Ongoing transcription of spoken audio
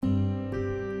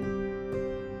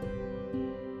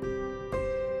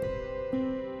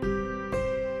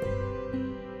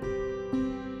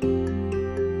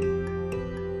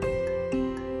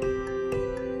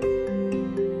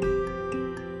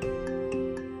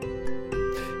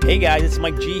Hey guys, it's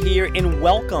Mike G here, and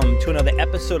welcome to another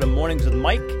episode of Mornings with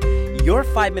Mike, your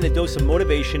 5-minute dose of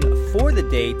motivation for the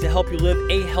day to help you live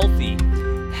a healthy,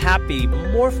 happy,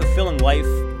 more fulfilling life.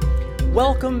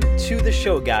 Welcome to the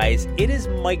show, guys. It is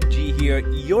Mike G here,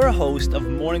 your host of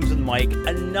Mornings with Mike,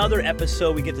 another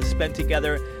episode we get to spend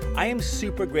together. I am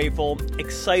super grateful,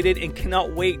 excited, and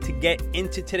cannot wait to get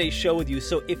into today's show with you.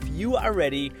 So if you are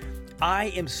ready, I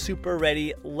am super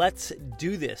ready. Let's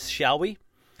do this, shall we?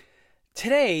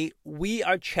 Today, we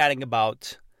are chatting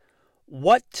about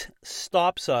what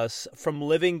stops us from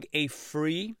living a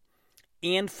free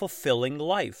and fulfilling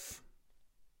life.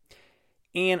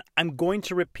 And I'm going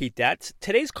to repeat that.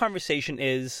 Today's conversation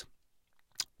is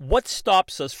what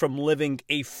stops us from living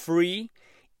a free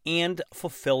and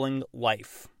fulfilling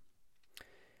life.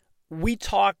 We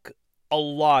talk a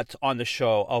lot on the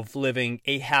show of living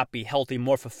a happy, healthy,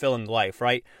 more fulfilling life,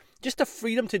 right? Just the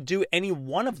freedom to do any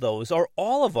one of those or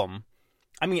all of them.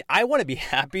 I mean, I want to be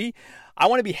happy, I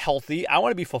want to be healthy, I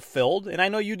want to be fulfilled, and I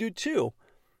know you do too.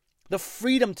 The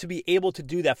freedom to be able to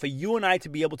do that, for you and I to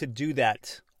be able to do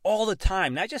that all the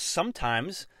time, not just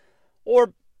sometimes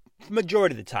or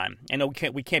majority of the time. I know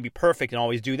we can't be perfect and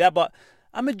always do that, but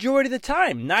a majority of the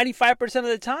time, 95% of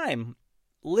the time,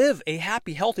 live a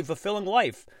happy, healthy, fulfilling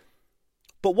life.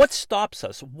 But what stops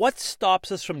us? What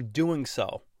stops us from doing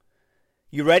so?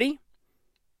 You ready?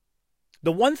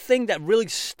 The one thing that really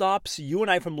stops you and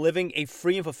I from living a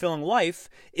free and fulfilling life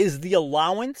is the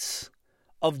allowance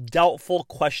of doubtful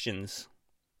questions.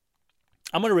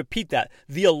 I'm going to repeat that.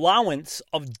 The allowance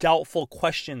of doubtful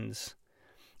questions.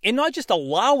 And not just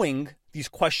allowing these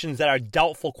questions that are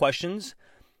doubtful questions,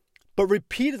 but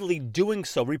repeatedly doing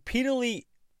so, repeatedly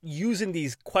using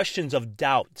these questions of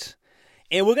doubt.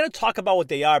 And we're going to talk about what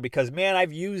they are because, man,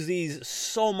 I've used these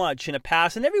so much in the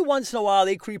past. And every once in a while,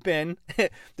 they creep in.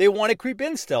 They want to creep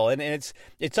in still. And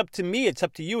it's up to me. It's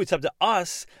up to you. It's up to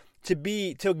us to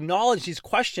acknowledge these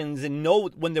questions and know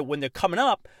when they're coming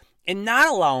up and not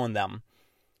allowing them.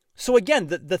 So again,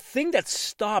 the thing that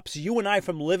stops you and I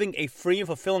from living a free and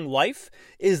fulfilling life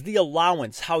is the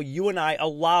allowance, how you and I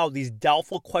allow these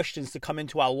doubtful questions to come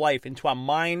into our life, into our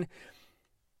mind.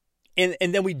 And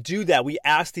then we do that. We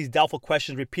ask these doubtful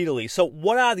questions repeatedly. So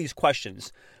what are these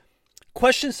questions?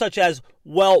 Questions such as,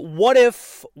 well, what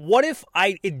if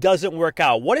it doesn't work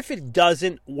out? What if it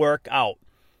doesn't work out?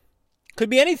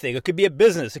 Could be anything. It could be a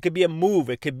business. It could be a move.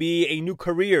 It could be a new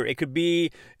career. It could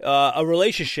be a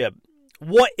relationship.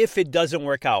 What if it doesn't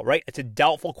work out, right? It's a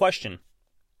doubtful question.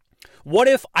 What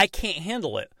if I can't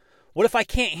handle it? What if I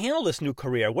can't handle this new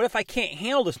career? What if I can't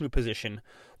handle this new position?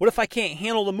 What if I can't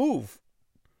handle the move?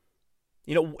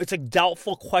 You know, it's a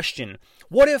doubtful question.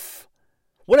 What if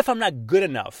I'm not good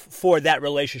enough for that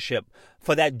relationship,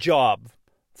 for that job,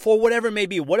 for whatever it may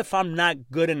be? What if I'm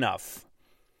not good enough?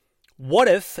 What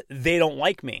if they don't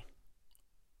like me?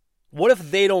 What if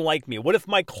they don't like me? What if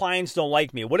my clients don't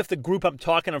like me? What if the group I'm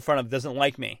talking in front of doesn't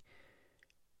like me?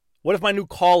 What if my new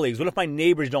colleagues, what if my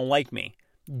neighbors don't like me?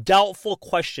 Doubtful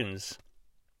questions.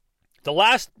 The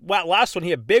last one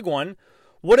here, big one.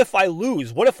 What if I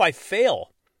lose? What if I fail?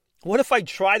 What if I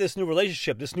try this new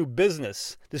relationship, this new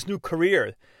business, this new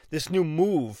career, this new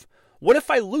move? What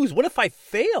if I lose? What if I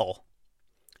fail?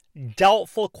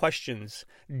 Doubtful questions.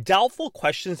 Doubtful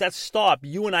questions that stop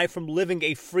you and I from living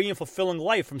a free and fulfilling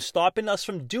life, from stopping us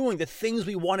from doing the things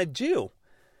we want to do.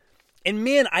 And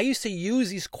man, I used to use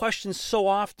these questions so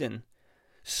often.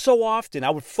 So often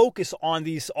I would focus on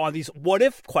these what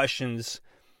if questions,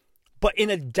 but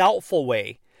in a doubtful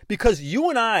way. Because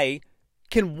you and I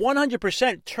can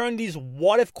 100% turn these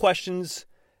what if questions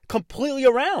completely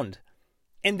around.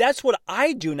 And that's what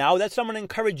I do now. That's what I'm going to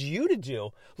encourage you to do.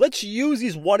 Let's use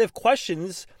these what if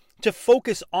questions to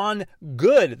focus on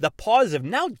good, the positive,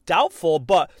 now doubtful,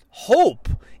 but hope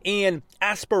and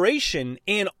aspiration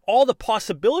and all the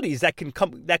possibilities that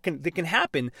can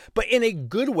happen, but in a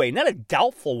good way, not a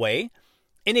doubtful way,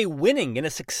 in a winning, in a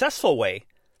successful way.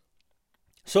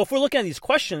 So if we're looking at these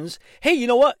questions, hey, you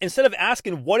know what? Instead of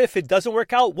asking, what if it doesn't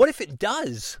work out? What if it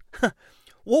does? What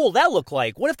will that look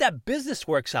like? What if that business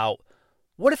works out?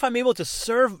 What if I'm able to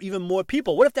serve even more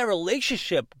people? What if that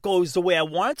relationship goes the way I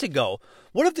want it to go?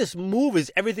 What if this move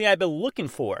is everything I've been looking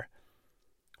for?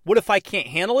 What if I can't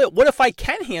handle it? What if I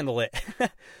can handle it?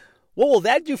 What will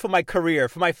that do for my career,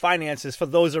 for my finances, for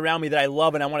those around me that I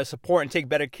love and I want to support and take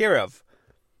better care of?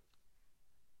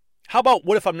 How about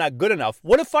what if I'm not good enough?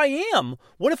 What if I am?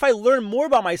 What if I learn more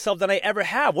about myself than I ever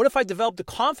have? What if I develop the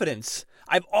confidence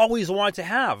I've always wanted to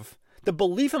have? The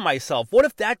belief in myself. What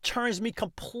if that turns me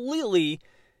completely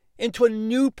into a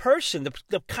new person,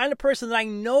 the kind of person that I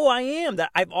know I am,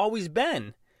 that I've always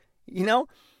been? You know,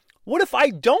 What if I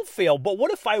don't fail? But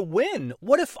what if I win?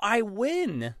 What if I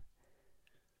win?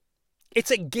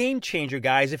 It's a game changer,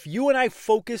 guys. If you and I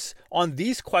focus on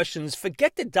these questions,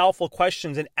 forget the doubtful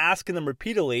questions and asking them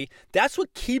repeatedly. That's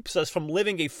what keeps us from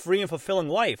living a free and fulfilling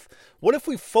life. What if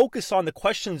we focus on the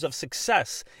questions of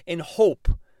success and hope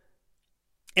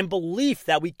and belief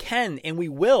that we can and we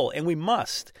will and we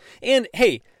must? And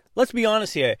hey, let's be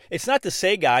honest here. It's not to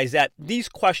say, guys, that these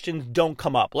questions don't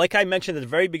come up. Like I mentioned at the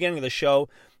very beginning of the show,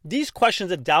 these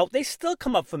questions of doubt, they still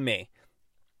come up for me.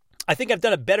 I think I've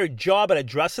done a better job at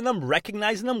addressing them,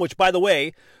 recognizing them, which, by the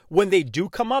way, when they do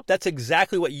come up, that's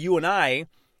exactly what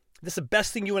that's the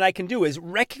best thing you and I can do is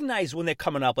recognize when they're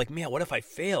coming up. Like, man, what if I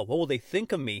fail? What will they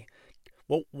think of me?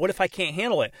 Well, what if I can't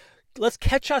handle it? Let's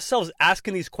catch ourselves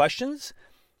asking these questions.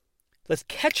 Let's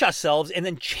catch ourselves and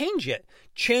then change it.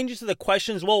 Change it to the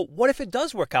questions, well, what if it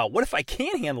does work out? What if I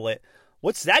can't handle it?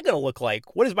 What's that going to look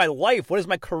like? What is my life? What does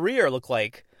my career look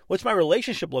like? What's my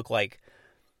relationship look like?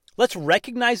 Let's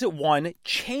recognize it, one,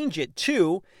 change it,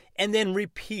 two, and then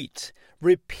repeat.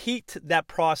 Repeat that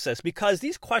process, because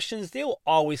these questions, they will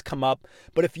always come up.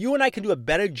 But if you and I can do a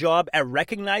better job at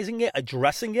recognizing it,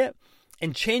 addressing it,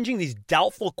 and changing these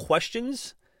doubtful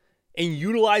questions and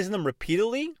utilizing them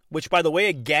repeatedly, which, by the way,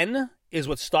 again, is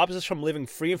what stops us from living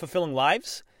free and fulfilling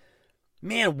lives,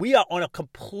 man, we are on a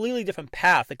completely different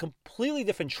path, a completely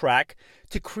different track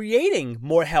to creating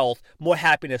more health, more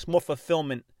happiness, more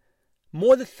fulfillment,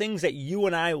 more the things that you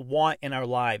and I want in our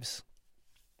lives.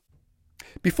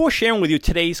 Before sharing with you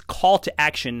today's call to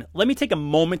action, let me take a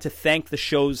moment to thank the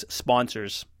show's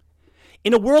sponsors.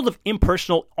 In a world of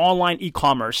impersonal online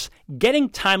e-commerce, getting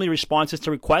timely responses to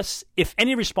requests, if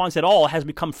any response at all, has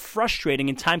become frustrating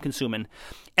and time-consuming.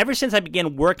 Ever since I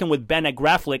began working with Ben at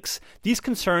Graflix, these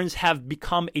concerns have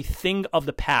become a thing of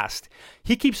the past.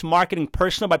 He keeps marketing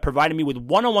personal by providing me with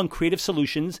one-on-one creative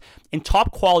solutions and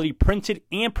top-quality printed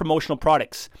and promotional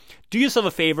products. Do yourself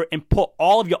a favor and put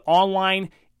all of your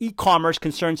online e-commerce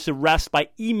concerns to rest by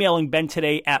emailing Ben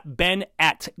today at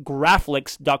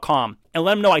ben@graflix.com and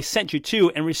let him know I sent you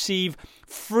too, and receive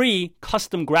free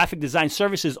custom graphic design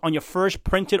services on your first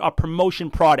printed or promotion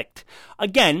product.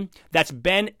 Again, that's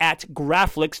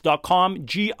ben@graflix.com,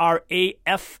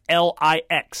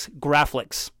 Graflix,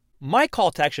 Graflix. My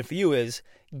call to action for you is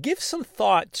give some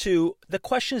thought to the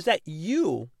questions that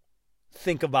you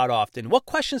think about often. What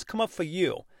questions come up for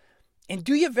you? And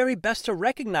do your very best to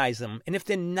recognize them. And if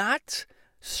they're not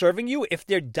serving you, if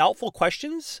they're doubtful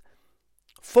questions,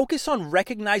 focus on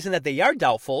recognizing that they are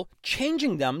doubtful,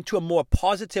 changing them to a more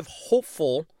positive,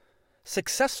 hopeful,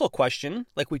 successful question,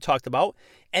 like we talked about,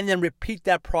 and then repeat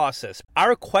that process.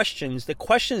 Our questions, the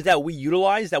questions that we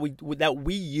utilize, that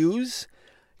we use,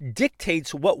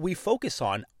 dictates what we focus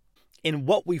on. And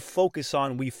what we focus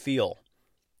on, we feel.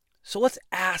 So let's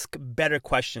ask better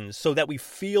questions so that we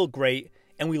feel great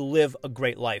and we live a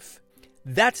great life.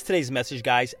 That's today's message,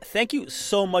 guys. Thank you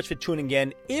so much for tuning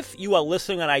in. If you are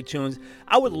listening on iTunes,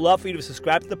 I would love for you to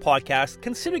subscribe to the podcast.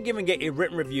 Consider giving it a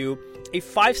written review, a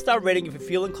 5-star rating if you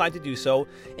feel inclined to do so.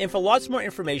 And for lots more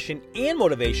information and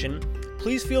motivation,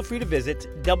 please feel free to visit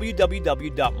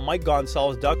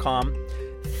www.mikegonsalves.com.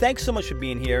 Thanks so much for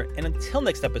being here. And until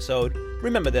next episode,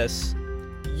 remember this: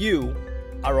 you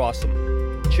are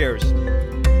awesome. Cheers.